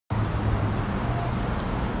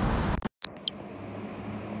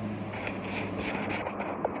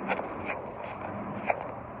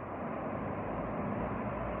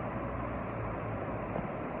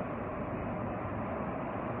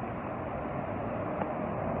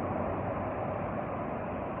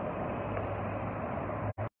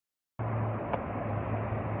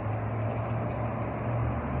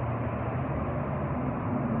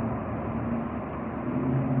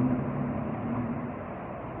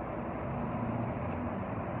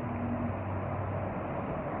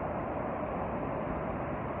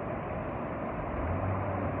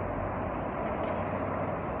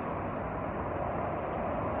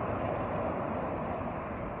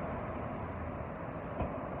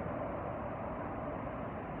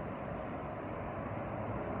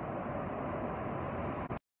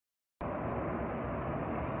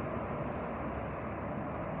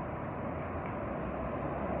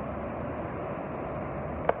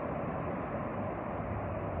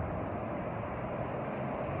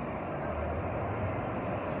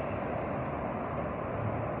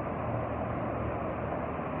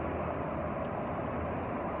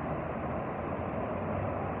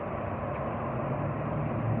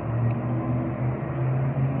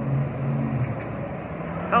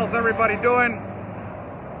How's everybody doing?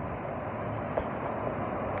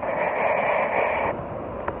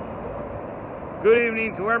 Good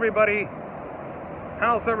evening to everybody.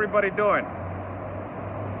 How's everybody doing?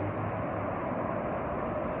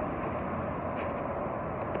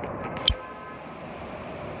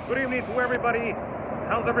 Good evening to everybody.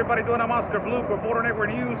 How's everybody doing? I'm Oscar Blue for Border Network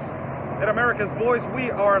News and America's Voice.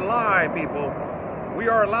 We are live, people. We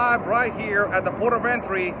are live right here at the port of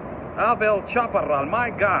entry of El Chaparral. My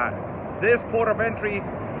God, this port of entry,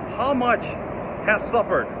 how much has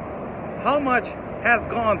suffered? How much has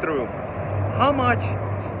gone through? How much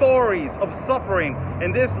stories of suffering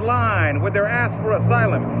in this line where they're asked for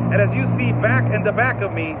asylum? And as you see back in the back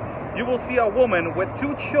of me, you will see a woman with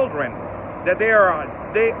 2 children that they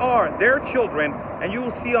are their children, and you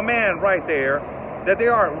will see a man right there that they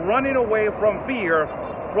are running away from fear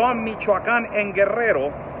from Michoacan and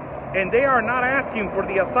Guerrero, and they are not asking for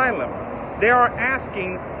the asylum. They are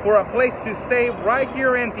asking for a place to stay right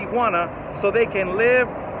here in Tijuana so they can live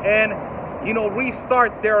and, you know,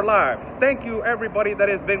 restart their lives. Thank you everybody that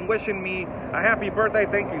has been wishing me a happy birthday.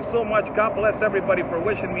 Thank you so much. God bless everybody for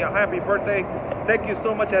wishing me a happy birthday. Thank you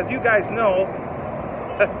so much. As you guys know,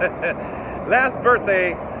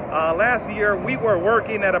 last year we were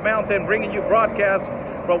working at a mountain bringing you broadcasts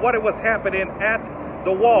from what it was happening at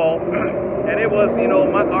the wall, and it was, you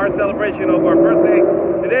know, our celebration of our birthday.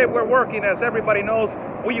 Today we're working, as everybody knows.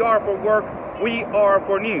 We are for work, we are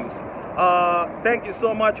for news. Thank you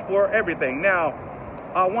so much for everything. Now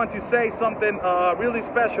I want to say something really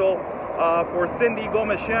special for Cindy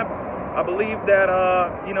Gomez-Shemp. I believe that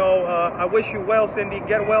you know, I wish you well, Cindy.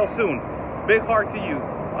 Get well soon. Big heart to you.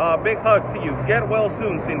 Big hug to you. Get well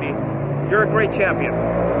soon, Cindy. You're a great champion.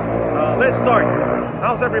 Let's start.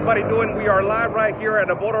 How's everybody doing? We are live right here at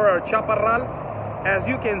the border of Chaparral, as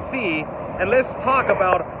you can see, and let's talk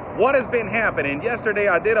about what has been happening. Yesterday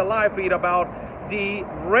I did a live feed about the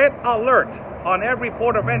red alert on every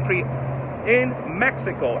port of entry in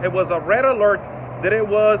Mexico. It was a red alert that it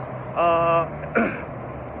was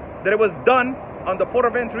done on the port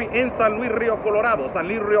of entry in San Luis Rio Colorado. San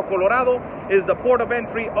Luis Rio Colorado is the port of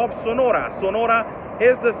entry of Sonora. Sonora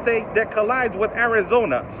is the state that collides with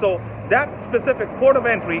Arizona. So that specific port of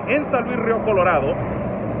entry in San Luis Rio Colorado,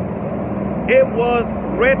 it was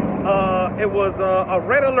red. It was a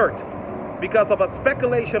red alert because of a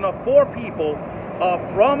speculation of 4 people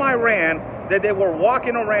from Iran that they were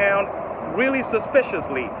walking around really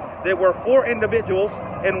suspiciously. There were 4 individuals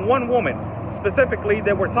and 1 woman. Specifically,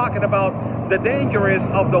 they were talking about the dangers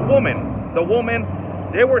of the woman. The woman,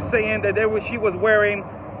 they were saying that she was wearing,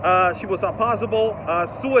 she was a possible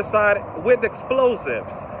suicide with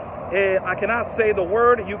explosives. I cannot say the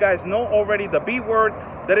word. You guys know already the B word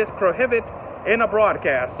that is prohibited in a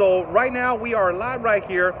broadcast. So right now we are live right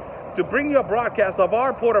here to bring you a broadcast of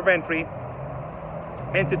our port of entry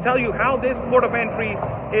and to tell you how this port of entry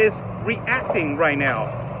is reacting right now.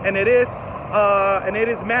 And it is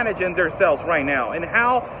managing themselves right now, and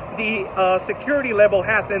how the security level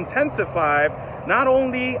has intensified, not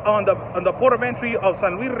only on the port of entry of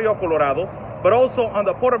San Luis Rio Colorado, but also on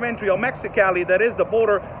the port of entry of Mexicali, that is the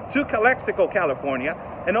border to Calexico, California,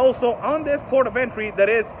 and also on this port of entry that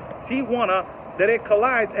is Tijuana, that it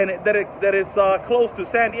collides and that is close to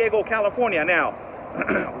San Diego, California. Now,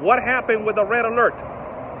 what happened with the red alert?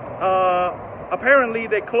 Apparently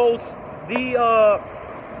they closed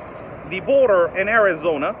the border in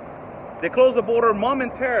Arizona. They closed the border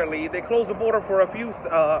momentarily. They closed the border for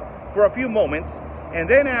a few moments, and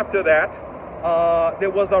then after that,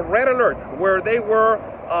 there was a red alert where they were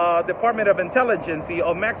Department of Intelligence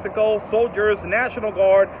of Mexico, soldiers, National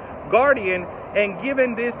Guard, Guardian, and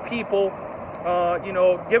giving these people, you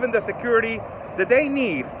know, given the security that they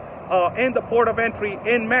need in the port of entry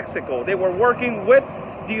in Mexico. They were working with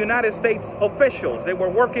the United States officials. They were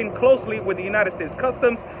working closely with the United States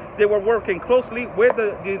Customs. They were working closely with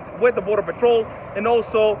the Border Patrol, and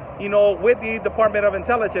also, you know, with the Department of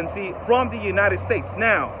Intelligence from the United States.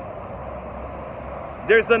 Now,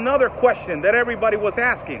 there's another question that everybody was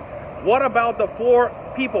asking. What about the 4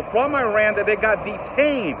 people from Iran that they got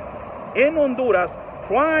detained in Honduras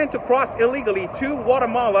trying to cross illegally to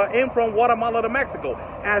Guatemala and from Guatemala to Mexico?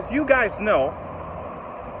 As you guys know,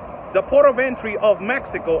 the port of entry of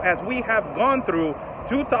Mexico, as we have gone through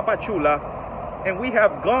to Tapachula and we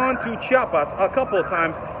have gone to Chiapas a couple of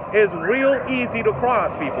times, is real easy to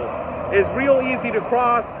cross, people. It's real easy to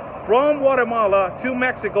cross from Guatemala to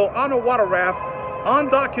Mexico on a water raft,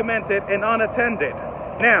 undocumented and unattended.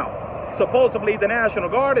 Now, supposedly the National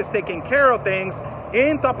Guard is taking care of things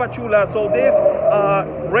in Tapachula, so this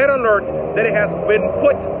red alert that it has been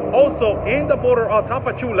put also in the border of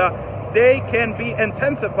Tapachula they can be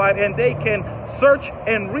intensified and they can search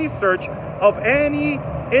and research of any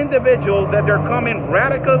individuals that they're coming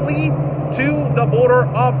radically to the border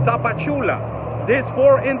of Tapachula. These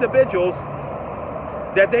 4 individuals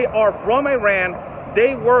that they are from Iran,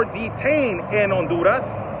 they were detained in Honduras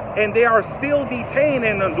and they are still detained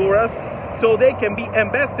in Honduras so they can be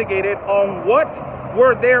investigated on what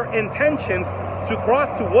were their intentions to cross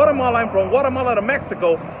to Guatemala and from Guatemala to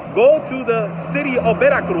Mexico, go to the city of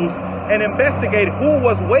Veracruz and investigate who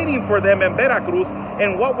was waiting for them in Veracruz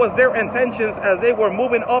and what was their intentions as they were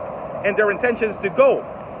moving up and their intentions to go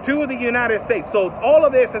to the United States. So all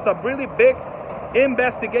of this is a really big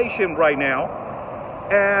investigation right now,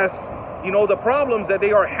 as you know, the problems that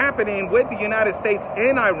they are happening with the United States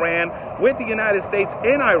in Iran, with the United States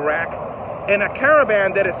in Iraq, and a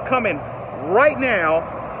caravan that is coming right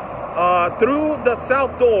now through the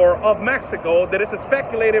south door of Mexico that is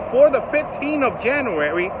speculated for the 15th of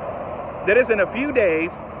January, that is in a few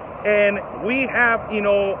days. And we have, you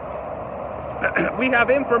know, we have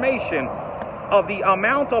information of the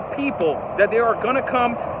amount of people that they are going to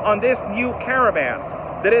come on this new caravan.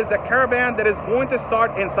 That is the caravan that is going to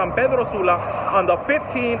start in San Pedro Sula on the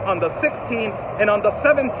 15th, on the 16th, and on the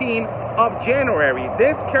 17th of January.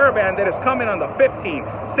 This caravan that is coming on the 15th,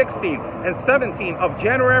 16th, and 17th of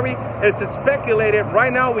January is speculated.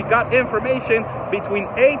 Right now, we got information between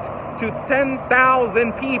 8 to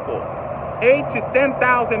 10,000 people. 8 to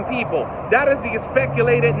 10,000 people. That is the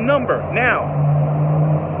speculated number. Now,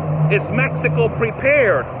 is Mexico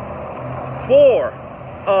prepared for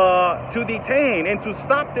to detain and to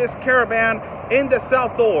stop this caravan in the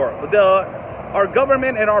south door? Our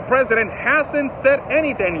government and our president hasn't said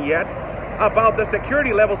anything yet about the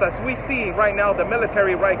security levels, as we see right now the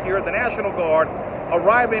military right here, the National Guard,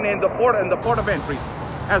 arriving in the port of entry.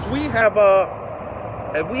 As we have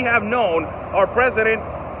known, our president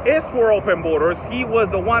is for open borders. He was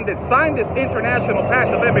the one that signed this international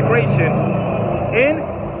pact of immigration in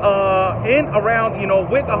around, you know,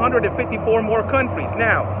 with 154 more countries.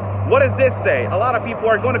 Now, what does this say? A lot of people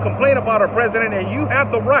are going to complain about our president, and you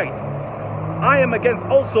have the right. I am against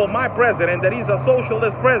also my president, that he's a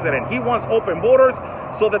socialist president. He wants open borders.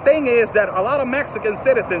 So the thing is that a lot of Mexican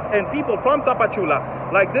citizens and people from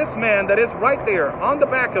Tapachula, like this man that is right there on the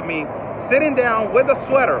back of me, sitting down with a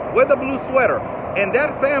sweater, with a blue sweater, and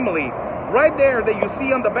that family right there that you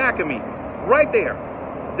see on the back of me, right there,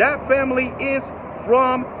 that family is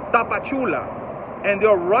from Tapachula, and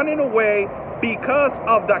they're running away because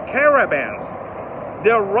of the caravans.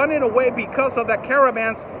 They're running away because of the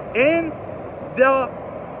caravans and the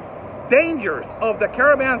dangers of the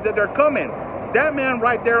caravans that they're coming. That man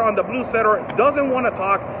right there on the blue sweater doesn't want to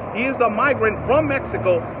talk. He is a migrant from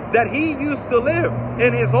Mexico that he used to live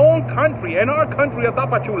in his own country, in our country of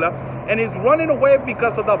Tapachula, and he's running away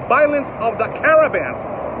because of the violence of the caravans.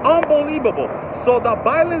 Unbelievable. So the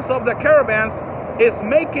violence of the caravans is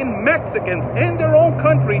making Mexicans in their own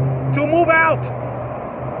country to move out.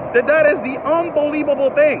 That is the unbelievable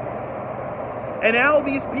thing. And now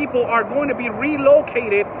these people are going to be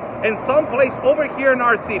relocated in some place over here in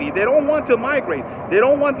our city. They don't want to migrate. They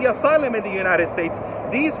don't want the asylum in the United States.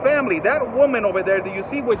 These family, that woman over there that you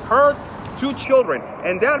see with her 2 children,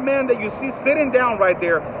 and that man that you see sitting down right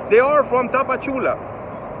there, they are from Tapachula.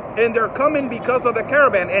 And they're coming because of the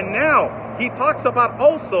caravan. And now he talks about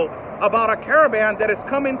also about a caravan that is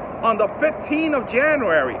coming on the 15th of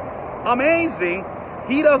January. Amazing.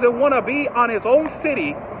 He doesn't want to be on his own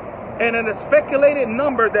city. And in a speculated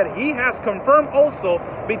number that he has confirmed also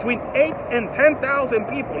between 8 and 10,000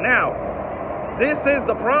 people. Now, this is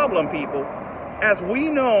the problem, people. As we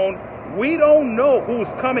know, we don't know who's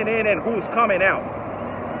coming in and who's coming out.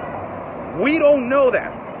 We don't know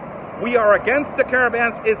that. We are against the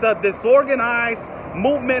caravans. It's a disorganized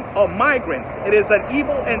movement of migrants. It is an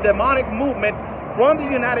evil and demonic movement from the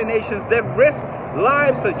United Nations that risk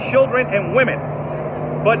lives of children and women.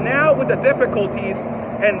 But now with the difficulties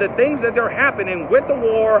and the things that are happening with the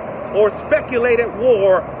war, or speculated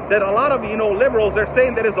war, that a lot of, you know, liberals are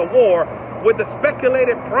saying that is a war, with the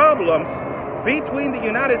speculated problems between the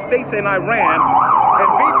United States and Iran, and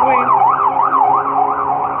between,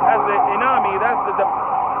 as the INAMI, that's the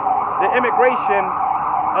immigration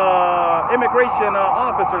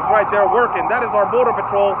officers right there working. That is our border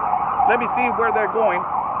patrol. Let me see where they're going.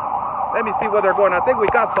 Let me see where they're going. I think we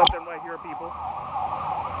got something right here, people.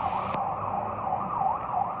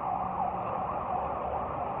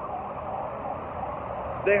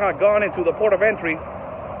 They have gone into the port of entry.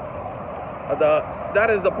 That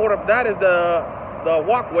is the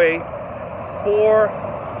walkway for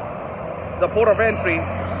the port of entry,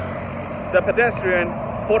 the pedestrian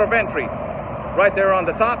port of entry, right there on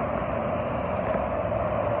the top.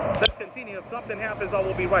 something happens, I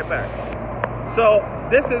will be right back. So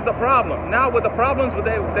this is the problem. Now with the problems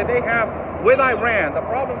that they have with Iran, the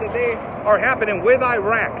problems that they are happening with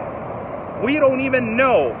Iraq, we don't even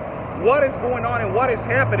know what is going on and what is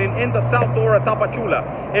happening in the South Door of Tapachula.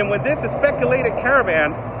 And with this speculated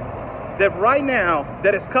caravan that right now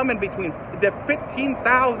that is coming between the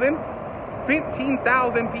 15,000 8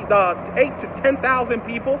 to 10,000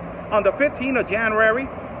 people on the 15th of January,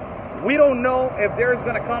 we don't know if there's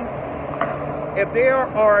going to come, if they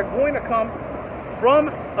are going to come from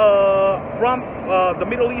the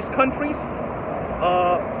Middle East countries,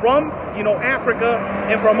 from Africa,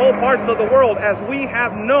 and from all parts of the world, as we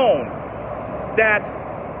have known that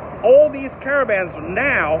all these caravans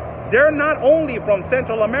now, they're not only from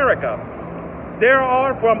Central America, they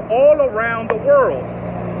are from all around the world.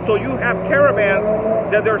 So you have caravans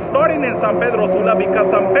that they're starting in San Pedro Sula, because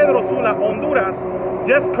San Pedro Sula, Honduras,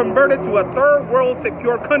 just converted to a third world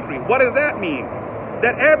secure country. What does that mean?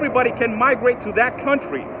 That everybody can migrate to that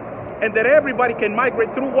country, and that everybody can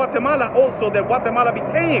migrate through Guatemala also, that Guatemala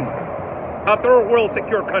became a third world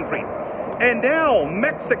secure country. And now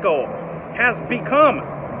Mexico has become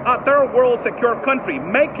a third world secure country,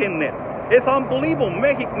 making it. It's unbelievable.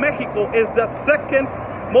 Mexico is the second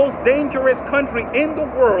most dangerous country in the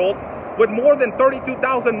world, with more than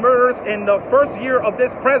 32,000 murders in the first year of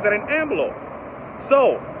this president AMLO.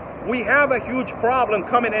 So we have a huge problem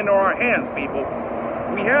coming into our hands, people.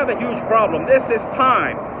 We have a huge problem. This is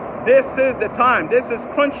time. This is the time. This is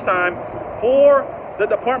crunch time for the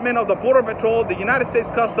Department of the Border Patrol, the United States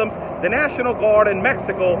Customs, the National Guard in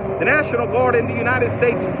Mexico, the National Guard in the United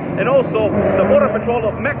States, and also the Border Patrol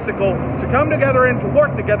of Mexico to come together and to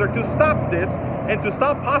work together to stop this, and to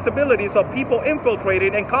stop possibilities of people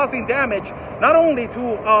infiltrating and causing damage, not only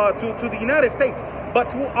to the United States, but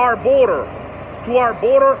to our border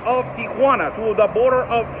of Tijuana, to the border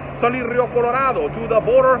of San Ysidro Colorado, to the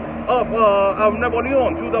border of Nuevo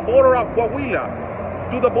León, to the border of Coahuila,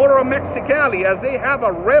 to the border of Mexicali, as they have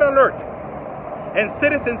a red alert. And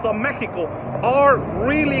citizens of Mexico are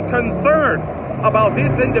really concerned about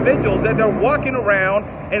these individuals that they're walking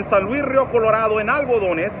around in San Ysidro Colorado in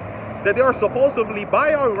algodones, that they are supposedly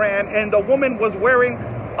by Iran, and the woman was wearing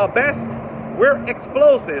a vest where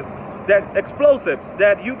explosives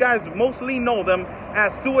that you guys mostly know them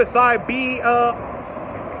as suicide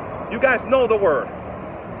you guys know the word.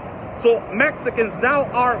 So Mexicans now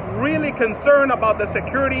are really concerned about the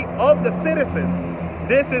security of the citizens.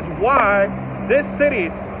 This is why these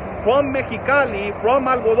cities from Mexicali, from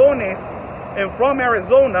Algodones, and from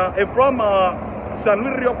Arizona, and from San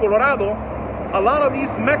Ysidro Colorado, a lot of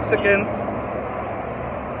these Mexicans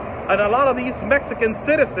and a lot of these Mexican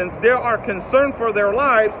citizens, they are concerned for their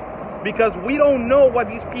lives, because we don't know what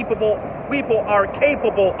these people are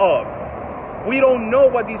capable of. We don't know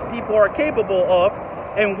what these people are capable of,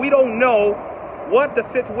 and we don't know what the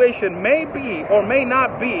situation may be or may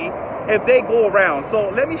not be if they go around. So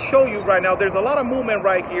let me show you right now. There's a lot of movement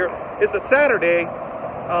right here. It's a Saturday.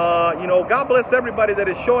 God bless everybody that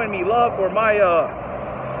is showing me love for my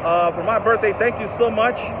birthday. Thank you so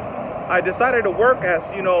much. I decided to work as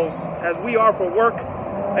we are for work,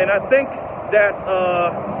 and I think that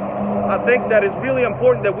it's really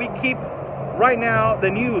important that we keep right now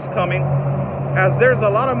the news coming, as there's a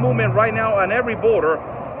lot of movement right now on every border,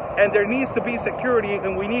 and there needs to be security,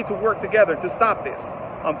 and we need to work together to stop this.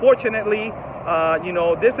 Unfortunately,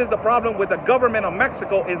 this is the problem with the government of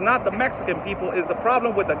Mexico. Is not the Mexican people, is the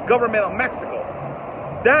problem with the government of Mexico.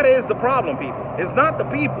 That is the problem, people. It's not the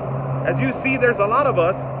people. As you see, there's a lot of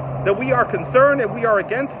us that we are concerned and we are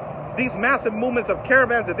against these massive movements of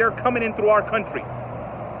caravans that they're coming in through our country.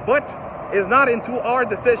 But it's not into our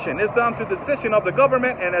decision. It's down to the decision of the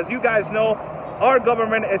government. And as you guys know, our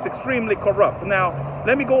government is extremely corrupt. Now,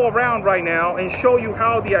 let me go around right now and show you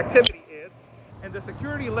how the activity is. And the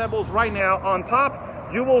security levels right now, on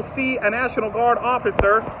top, you will see a National Guard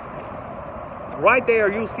officer. Right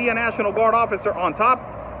there, you see a National Guard officer on top,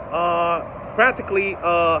 practically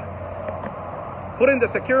putting the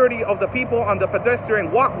security of the people on the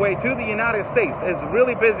pedestrian walkway to the United States. It's a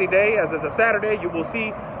really busy day, as it's a Saturday. You will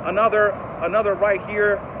see another right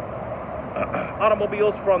here,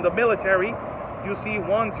 automobiles from the military. You see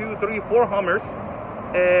 1, 2, 3, 4 Hummers,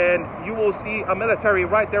 and you will see a military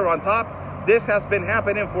right there on top. This has been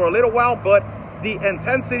happening for a little while, but the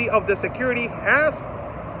intensity of the security has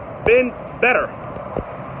been better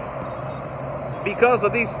because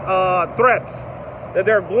of these threats that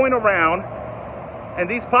they're going around, and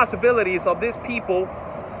these possibilities of these people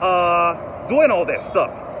doing all this stuff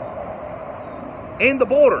in the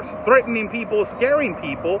borders, threatening people, scaring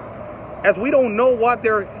people, as we don't know what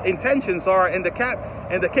their intentions are. And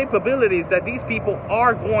and the capabilities that these people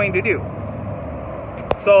are going to do.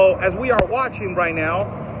 So as we are watching right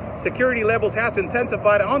now, security levels has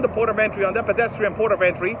intensified on the port of entry, on the pedestrian port of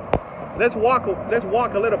entry. Let's walk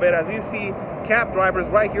a little bit. As you see, cab drivers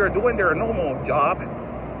right here doing their normal job.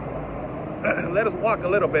 Let us walk a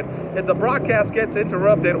little bit. If the broadcast gets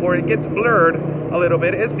interrupted or it gets blurred a little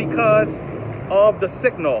bit, it's because of the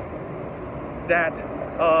signal that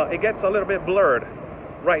it gets a little bit blurred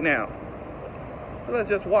right now. So let's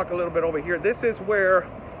just walk a little bit over here. This is where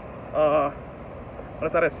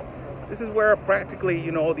this is where practically,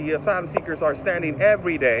 you know, the asylum seekers are standing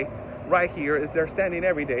every day. Right here is they're standing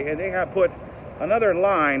every day, and they have put another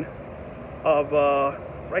line of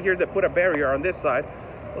right here. They put a barrier on this side.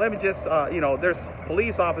 Let me just you know, there's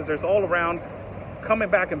police officers all around coming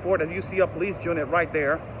back and forth, and you see a police unit right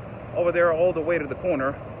there, over there, all the way to the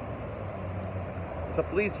corner. It's a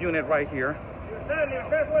police unit right here.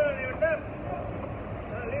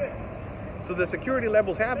 So the security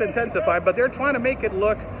levels have intensified, but they're trying to make it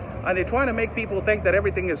look, and they're trying to make people think that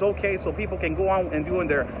everything is okay, so people can go on and doing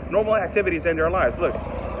their normal activities in their lives. Look,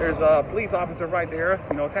 there's a police officer right there,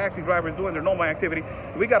 you know, taxi drivers doing their normal activity.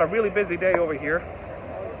 We got a really busy day over here.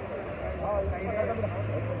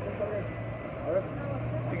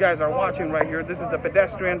 You guys are watching right here. This is the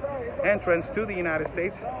pedestrian entrance to the United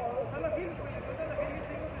States.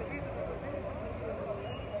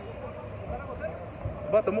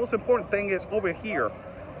 But the most important thing is over here.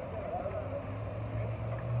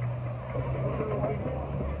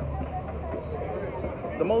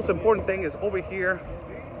 The most important thing is over here,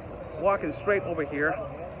 walking straight over here.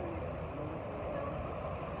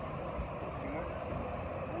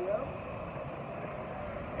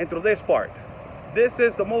 And through this part. This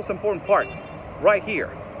is the most important part right here.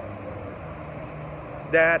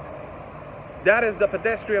 That is the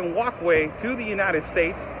pedestrian walkway to the United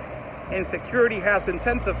States, and security has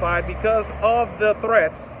intensified because of the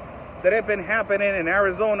threats that have been happening in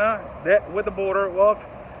Arizona, that with the border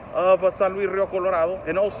of San Ysidro, Colorado,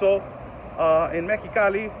 and also in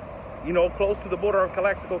Mexicali, you know, close to the border of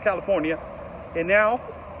Calexico, California. And now,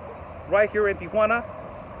 right here in Tijuana,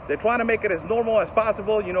 they're trying to make it as normal as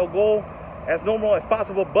possible, you know, go as normal as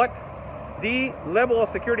possible, but the level of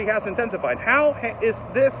security has intensified. How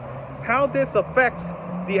this affects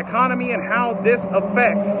the economy and how this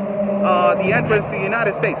affects the entrance to the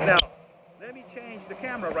United States. Now, let me change the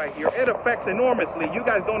camera right here. It affects enormously. You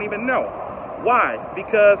guys don't even know. Why?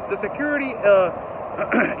 Because the security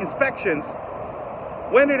inspections,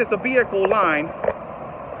 when it is a vehicle line,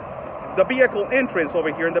 the vehicle entrance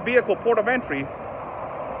over here, and the vehicle port of entry,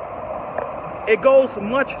 it goes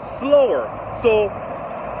much slower. So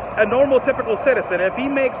a normal typical citizen, if he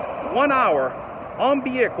makes 1 hour on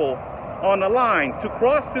vehicle on a line to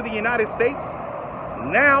cross to the United States,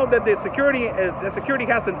 now that the security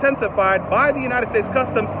has intensified by the United States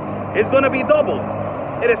Customs, is going to be doubled.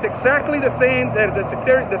 It is exactly the same that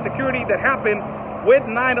the security that happened with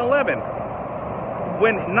 9/11.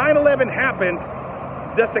 When 9/11 happened,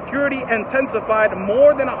 the security intensified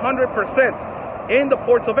more than 100% in the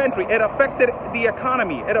ports of entry. It affected the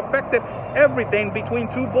economy. It affected everything between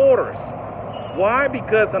two borders. Why?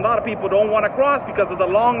 Because a lot of people don't want to cross because of the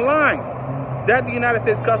long lines that the United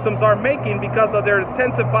States Customs are making because of their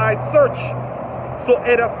intensified search. So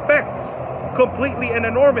it affects completely and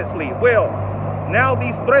enormously. Well, now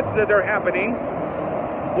these threats that are happening,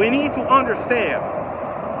 we need to understand.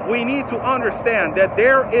 We need to understand that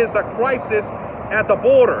there is a crisis at the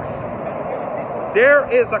borders. There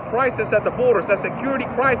is a crisis at the borders, a security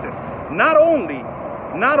crisis. Not only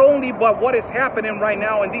but what is happening right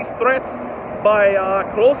now and these threats by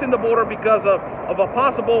closing the border because of a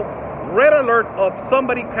possible red alert of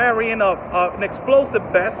somebody carrying an explosive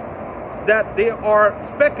vest that they are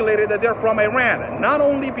speculated that they're from Iran. Not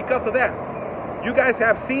only because of that. You guys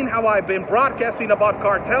have seen how I've been broadcasting about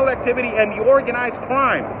cartel activity and the organized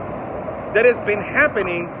crime that has been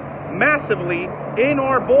happening massively in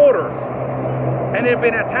our borders. And they've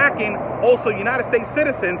been attacking also United States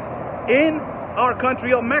citizens in our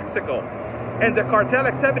country of Mexico. And the cartel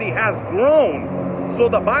activity has grown. So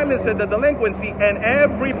the violence and the delinquency in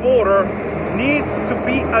every border needs to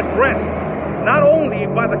be addressed. Not only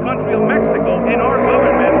by the country of Mexico and our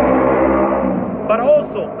government, but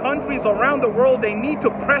also countries around the world. They need to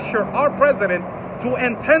pressure our president to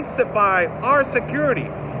intensify our security.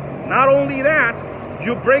 Not only that,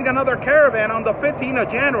 you bring another caravan on the 15th of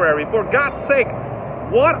January. For God's sake,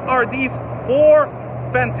 what are these 4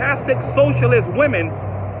 fantastic socialist women,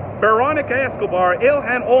 Veronica Escobar,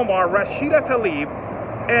 Ilhan Omar, Rashida Tlaib,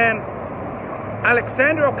 and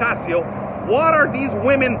Alexandria Ocasio, what are these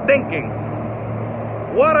women thinking?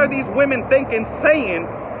 What are these women thinking, saying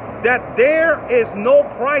that there is no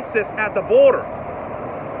crisis at the border?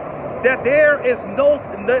 That there is no,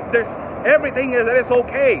 there's everything is that it's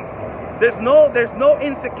okay. There's no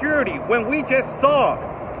insecurity. When we just saw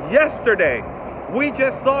yesterday,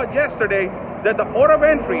 that the port of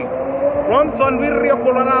entry from San Ysidro,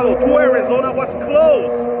 Colorado to Arizona was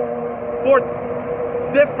closed for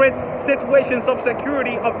different situations of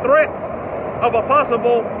security, of threats, of a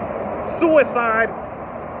possible suicide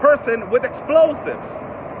person with explosives.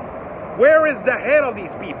 Where is the head of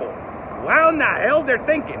these people? How in the hell they're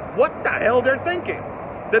thinking? What the hell they're thinking?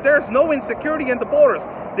 That there's no insecurity in the borders.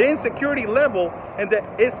 The insecurity level, and that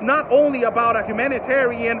it's not only about a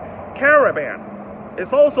humanitarian caravan.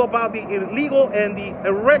 It's also about the illegal and the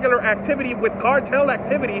irregular activity with cartel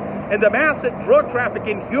activity and the massive drug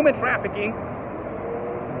trafficking, human trafficking,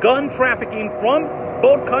 gun trafficking from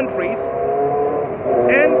both countries.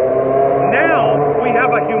 And now we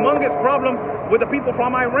have a humongous problem with the people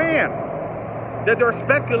from Iran, that they're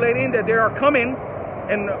speculating that they are coming,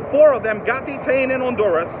 and 4 of them got detained in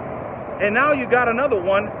Honduras. And now you got another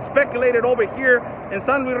one speculated over here in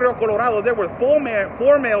San Ysidro, Colorado. There were 4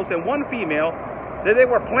 males and 1 female that they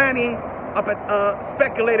were planning a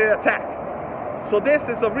speculated attack. So this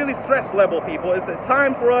is a really stress level, people. It's a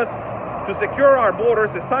time for us to secure our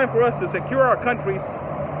borders. It's time for us to secure our countries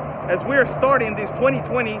as we're starting this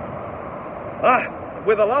 2020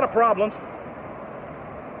 with a lot of problems.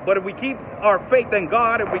 But if we keep our faith in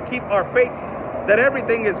God, if we keep our faith that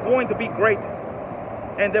everything is going to be great,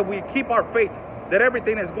 and that we keep our faith that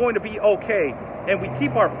everything is going to be okay, and we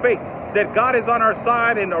keep our faith that God is on our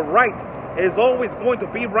side and the right is always going to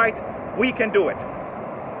be right, we can do it.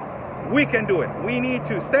 We can do it. We need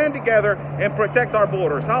to stand together and protect our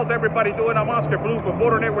borders. How's everybody doing? I'm Oscar Blue for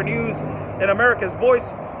Border Network News and America's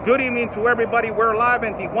Voice. Good evening to everybody. We're live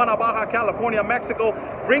in Tijuana, Baja California, Mexico,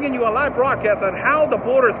 bringing you a live broadcast on how the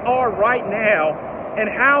borders are right now and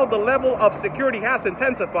how the level of security has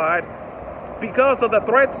intensified because of the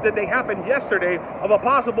threats that they happened yesterday of a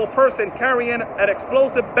possible person carrying an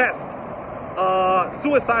explosive vest,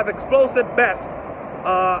 suicide explosive vest.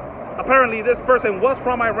 Apparently this person was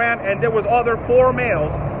from Iran, and there was other 4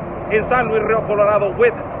 males in San Ysidro, Colorado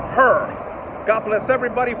with her. God bless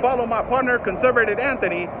everybody. Follow my partner, Conservative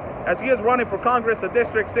Anthony, as he is running for Congress at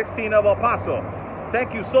District 16 of El Paso.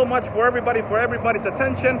 Thank you so much for everybody's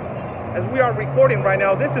attention as we are recording right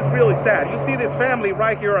now. This is really sad. You see this family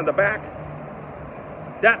right here on the back.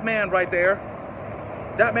 That man right there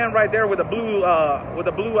with a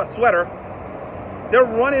blue sweater. They're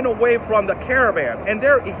running away from the caravan, and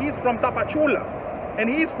he's from Tapachula, and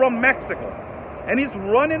he's from Mexico, and he's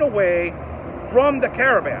running away from the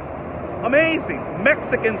caravan. Amazing.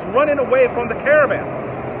 Mexicans running away from the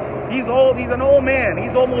caravan. He's an old man.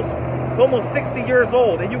 He's almost 60 years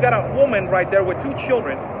old, and you got a woman right there with 2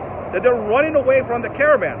 children that they're running away from the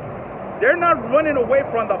caravan. They're not running away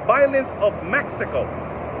from the violence of Mexico.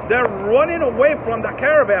 They're running away from the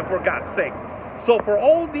caravan, for God's sake. So for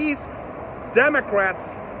all these Democrats,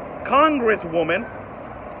 congresswomen,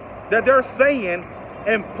 that they're saying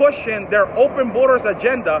and pushing their open borders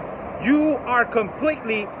agenda, you are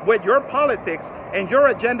completely, with your politics and your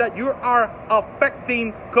agenda, you are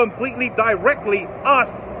affecting completely directly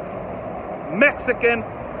us Mexican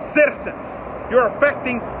citizens. You're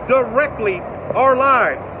affecting directly our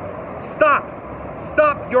lives. Stop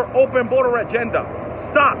your open border agenda.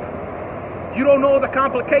 Stop. You don't know the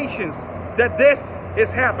complications that this is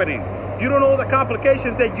happening. You don't know the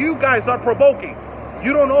complications that you guys are provoking.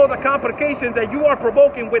 You don't know the complications that you are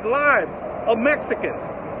provoking with lives of Mexicans.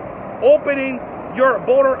 Opening your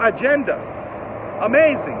border agenda.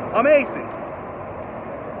 Amazing, amazing.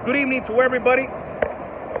 Good evening to everybody.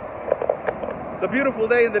 It's a beautiful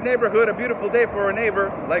day in the neighborhood, a beautiful day for a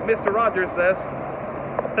neighbor, like Mr. Rogers says.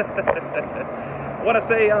 I want to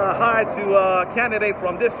say hi to a candidate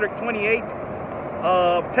from District 28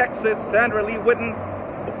 of Texas, Sandra Lee Whitten.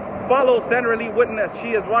 Follow Sandra Lee Whitten as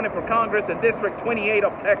she is running for Congress in District 28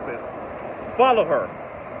 of Texas. Follow her.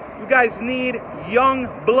 You guys need young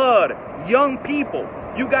blood, young people.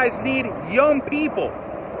 You guys need young people.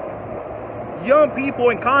 Young people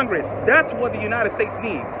in Congress. That's what the United States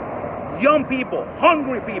needs. Young people,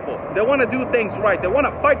 hungry people. They want to do things right. They want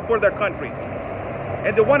to fight for their country.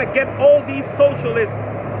 And they want to get all these socialist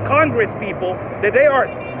Congress people that they are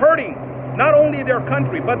hurting not only their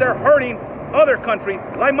country, but they're hurting other countries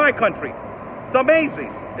like my country. It's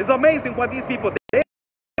amazing. It's amazing what these people do.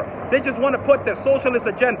 They just want to put their socialist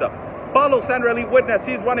agenda. Follow Sandra Lee Whitten as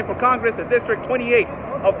she's running for Congress in District 28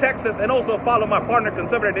 of Texas, and also follow my partner,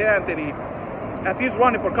 Conservative Anthony, as he's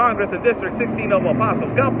running for Congress in District 16 of El Paso.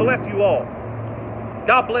 God bless you all.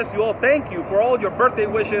 God bless you all. Thank you for all your birthday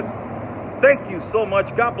wishes. Thank you so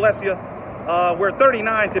much. God bless you. We're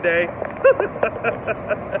 39 today.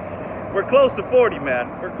 We're close to 40, man.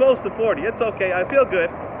 We're close to 40. It's okay. I feel good.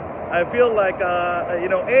 I feel like, you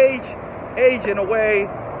know, age in a way,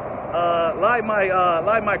 like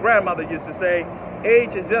my grandmother used to say,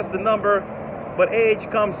 age is just a number, but age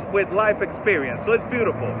comes with life experience. So it's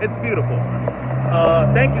beautiful. It's beautiful.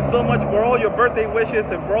 Thank you so much for all your birthday wishes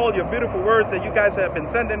and for all your beautiful words that you guys have been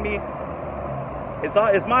sending me.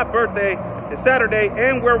 It's my birthday. It's Saturday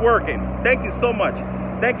and we're working. Thank you so much.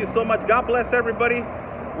 Thank you so much. God bless everybody.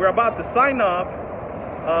 We're about to sign off.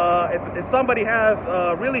 If somebody has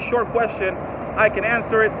a really short question, I can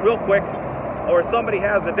answer it real quick. Or if somebody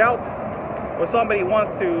has a doubt, or somebody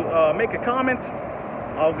wants to make a comment,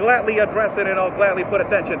 I'll gladly address it and I'll gladly put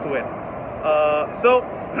attention to it. So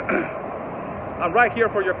I'm right here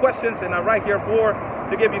for your questions, and I'm right here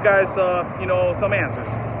to give you guys, you know, some answers.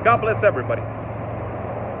 God bless everybody.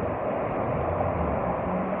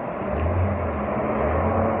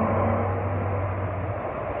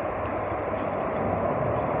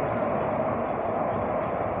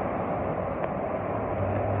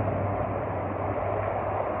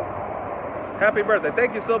 Happy birthday.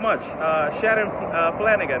 Thank you so much. Shannon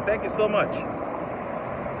Flanagan, thank you so much.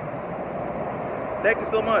 Thank you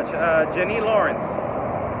so much. Jenny Lawrence,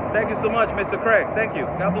 thank you so much. Mr. Craig, thank you.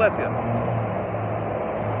 God bless you.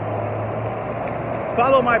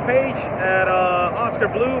 Follow my page at Oscar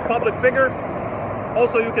Blue, public figure.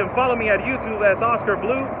 Also, you can follow me at YouTube as Oscar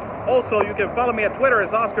Blue. Also, you can follow me at Twitter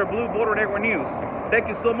as Oscar Blue, Border Network News. Thank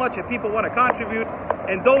you so much. If people want to contribute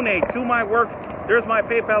and donate to my work, there's my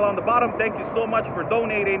PayPal on the bottom. Thank you so much for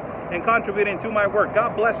donating and contributing to my work.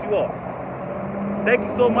 God bless you all. Thank you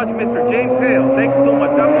so much, Mr. James Hale. Thank you so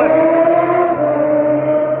much. God bless you.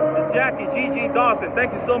 Ms. Jackie G.G. Dawson,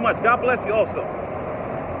 thank you so much. God bless you also.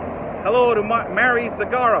 Hello to Mary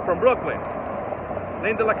Segarra from Brooklyn.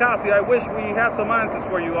 Linda Lacasi, I wish we have some answers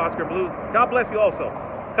for you, Oscar Blue. God bless you also.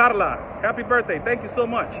 Carla, happy birthday. Thank you so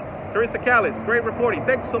much. Teresa Callis, great reporting.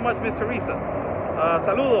 Thank you so much, Ms. Teresa.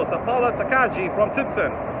 Saludos a Paula Takagi from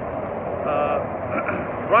Tucson.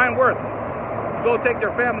 Ryan Worth, go take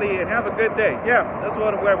your family and have a good day. Yeah, that's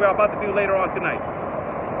what we're about to do later on tonight.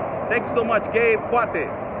 Thank you so much, Gabe Quate.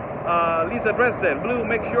 Lisa Dresden, Blue,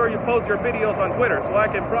 make sure you post your videos on Twitter so I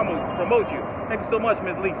can promote you. Thank you so much,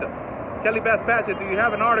 Ms. Lisa. Kelly Bass Patchett, do you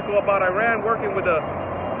have an article about Iran working with a...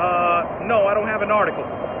 no, I don't have an article.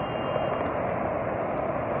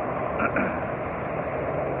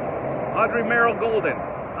 Audrey Merrill Golden,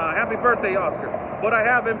 happy birthday, Oscar. But I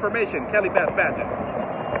have information, Kelly Bass Patchett.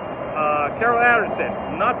 Carol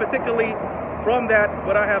Anderson, not particularly from that,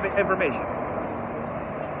 but I have information.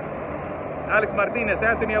 Alex Martinez,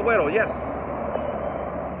 Anthony Agüero, yes.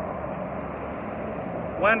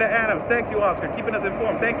 Wanda Adams, thank you, Oscar, keeping us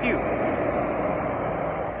informed. Thank you.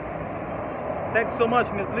 Thank you so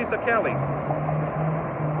much, Ms. Lisa Kelly.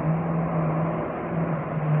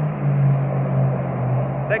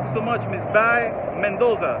 Thank you so much, Ms. Bai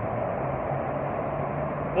Mendoza.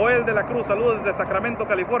 Joel de la Cruz, saludos desde Sacramento,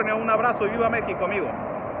 California. Un abrazo y viva México, amigo.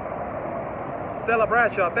 Stella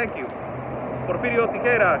Bradshaw, thank you. Porfirio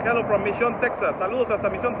Tijera, hello from Mission, Texas. Saludos hasta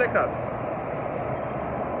Mission, Texas.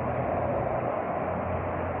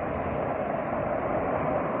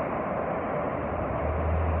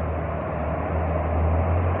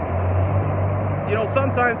 You know,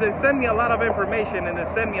 sometimes they send me a lot of information and they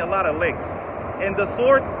send me a lot of links. And the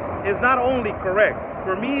source is not only correct.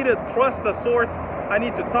 For me to trust the source, I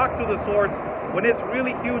need to talk to the source when it's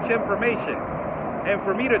really huge information. And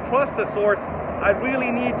for me to trust the source, I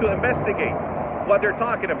really need to investigate what they're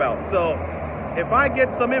talking about. So if I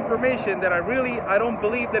get some information that I don't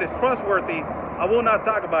believe that is trustworthy, I will not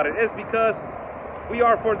talk about it. It's because we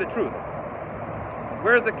are for the truth.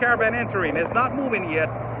 Where's the caravan entering? It's not moving yet.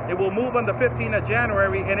 It will move on the 15th of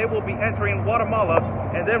January and it will be entering Guatemala.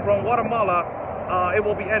 And then from Guatemala, it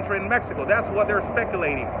will be entering Mexico. That's what they're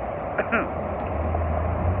speculating.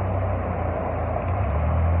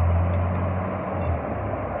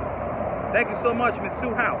 Thank you so much, Ms.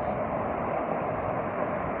 Sue House.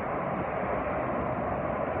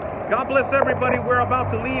 God bless everybody. We're about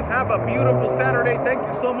to leave. Have a beautiful Saturday. Thank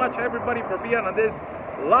you so much, everybody, for being on this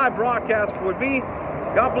live broadcast with me.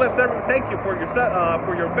 God bless everyone. Thank you for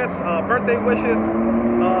your best birthday wishes.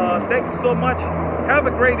 Thank you so much. Have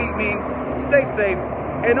a great evening. Stay safe.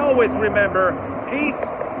 And always remember, peace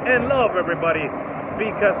and love, everybody.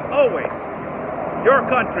 Because always, your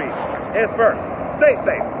country is first. Stay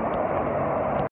safe.